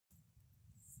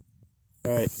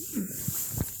All right.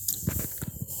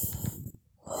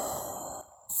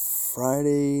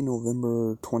 Friday,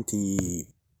 November 25th,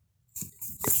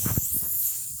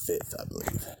 I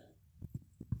believe.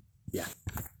 Yeah.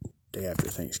 Day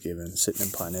after Thanksgiving, sitting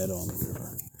in Pinetta on the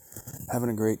river. Having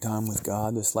a great time with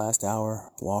God this last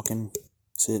hour, walking,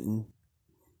 sitting,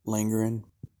 lingering.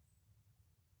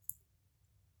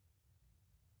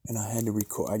 And I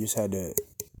just had to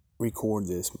record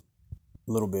this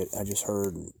little bit I just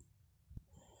heard and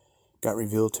got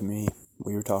revealed to me.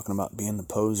 We were talking about being the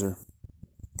poser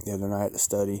the other night at the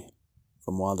study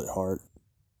from Wild at Heart.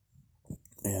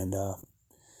 And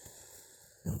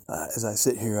as I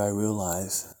sit here, I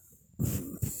realize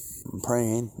I'm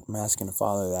praying, I'm asking the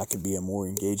Father that I could be a more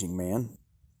engaging man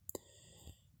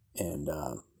and,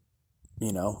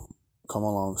 come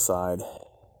alongside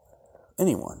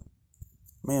anyone,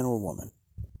 man or woman,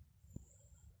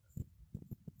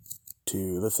 to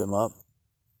lift them up,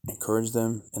 encourage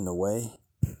them in the way,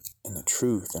 in the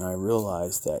truth. And I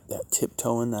realize that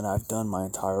tiptoeing that I've done my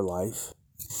entire life,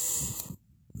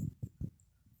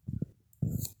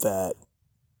 that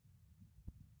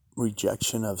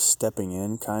rejection of stepping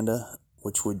in,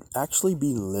 which would actually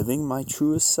be living my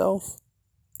truest self,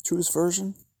 truest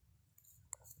version.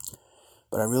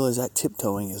 But I realize that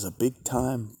tiptoeing is a big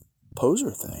time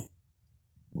poser thing.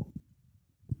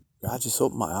 God just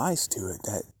opened my eyes to it.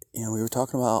 That, we were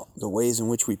talking about the ways in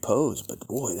which we pose, but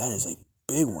boy, that is a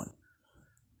big one.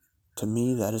 To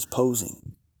me, that is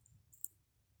posing.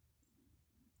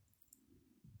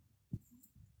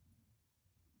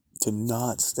 To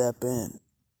not step in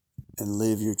and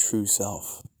live your true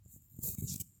self.